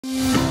Thank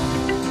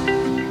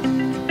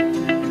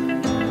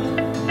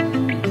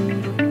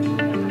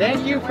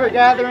you for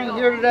gathering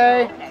here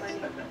today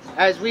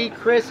as we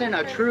christen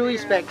a truly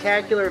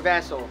spectacular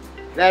vessel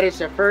that is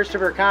the first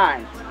of her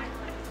kind.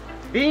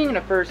 Being the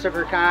first of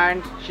her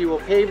kind, she will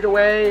pave the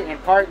way and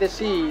part the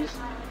seas,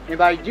 and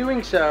by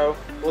doing so,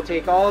 will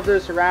take all of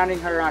those surrounding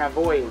her on a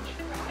voyage.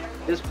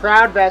 This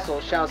proud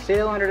vessel shall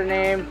sail under the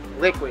name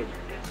Liquid.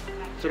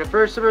 To the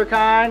first of her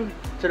kind,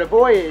 to the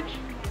voyage,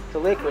 to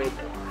Liquid.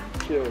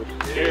 Cheers.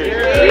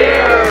 Cheers.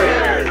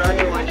 Cheers.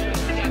 Congratulations.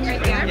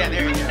 Right there? Yeah,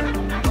 there you go.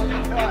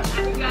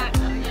 We got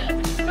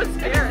what's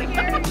there?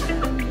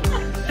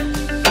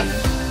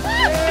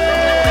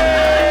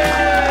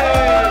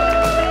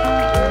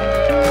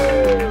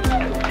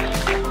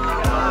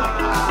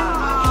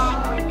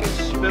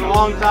 It's been a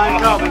long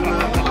time coming.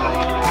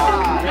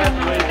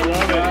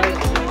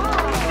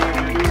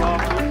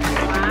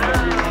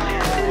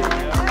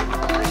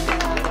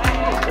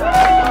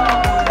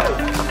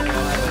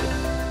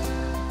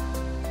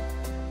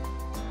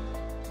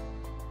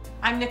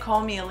 I'm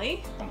Nicole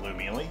Mieles. I'm Lou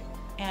Mieles.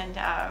 And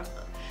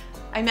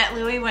I met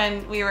Louie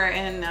when we were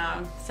in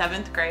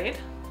 7th grade.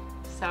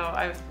 So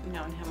I've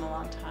known him a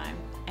long time.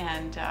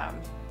 And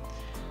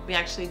we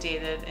actually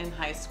dated in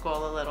high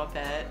school a little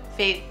bit.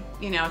 Fate,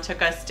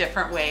 took us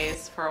different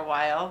ways for a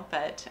while,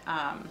 but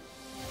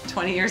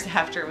 20 years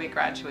after we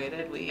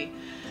graduated,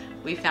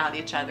 we found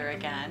each other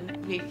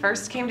again. We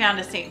first came down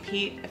to St.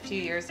 Pete a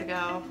few years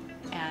ago,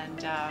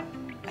 and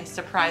I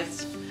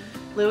surprised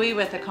Louie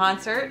with a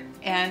concert,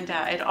 and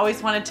I'd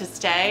always wanted to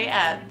stay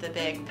at the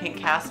big pink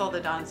castle, the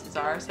Don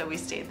Cesar, so we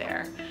stayed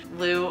there.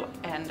 Lou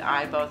and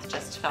I both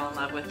just fell in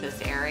love with this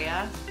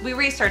area. We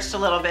researched a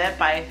little bit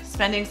by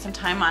spending some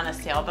time on a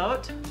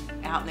sailboat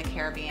out in the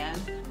Caribbean.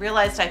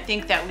 Realized I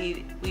think that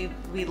we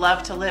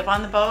love to live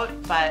on the boat,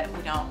 but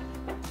we don't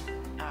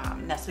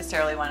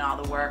necessarily want all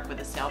the work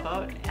with a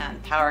sailboat,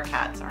 and Power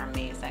Cats are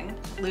amazing.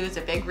 Lou's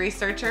a big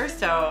researcher,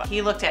 so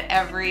he looked at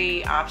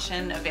every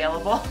option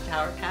available for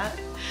Power Cat.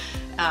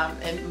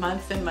 And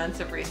months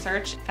of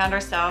research. Found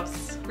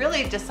ourselves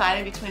really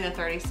deciding between a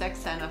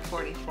 36 and a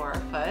 44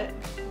 foot.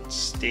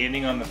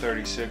 Standing on the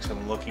 36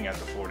 and looking at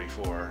the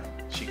 44,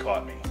 she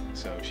caught me.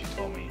 So she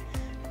told me,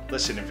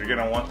 listen, if you're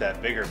gonna want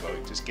that bigger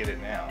boat, just get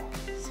it now.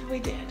 So we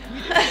did.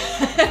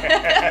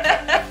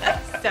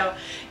 So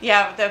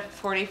yeah, the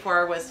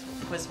 44 was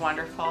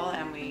wonderful,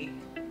 and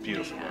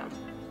beautiful.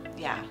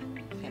 Yeah,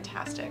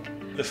 fantastic.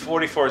 The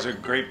 44 is a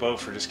great boat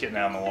for just getting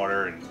out on the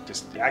water, and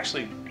just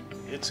actually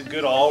it's a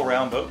good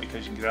all-around boat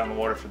because you can get out on the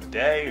water for the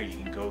day, or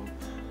you can go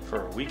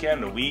for a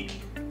weekend, a week.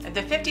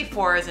 The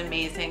 54 is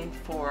amazing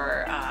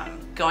for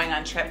going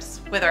on trips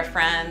with our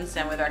friends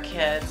and with our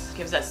kids. It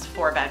gives us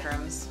 4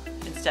 bedrooms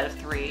instead of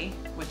 3,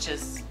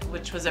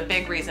 which was a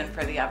big reason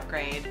for the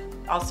upgrade.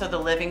 Also, the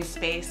living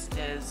space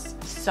is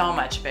so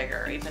much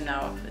bigger, even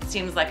though it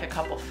seems like a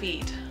couple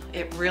feet.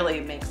 It really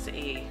makes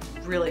a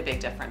really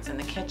big difference in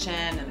the kitchen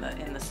and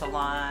in the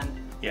salon.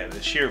 Yeah,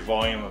 the sheer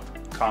volume of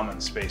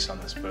common space on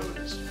this boat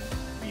is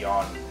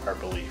beyond our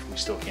belief. We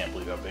still can't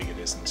believe how big it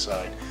is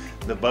inside.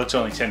 The boat's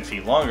only 10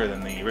 feet longer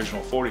than the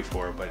original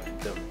 44, but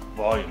the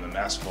volume, the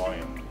mass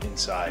volume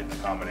inside the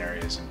common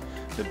areas and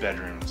the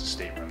bedrooms, the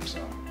staterooms,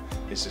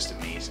 is just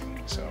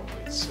amazing. So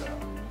it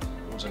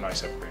was a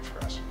nice upgrade for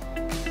us.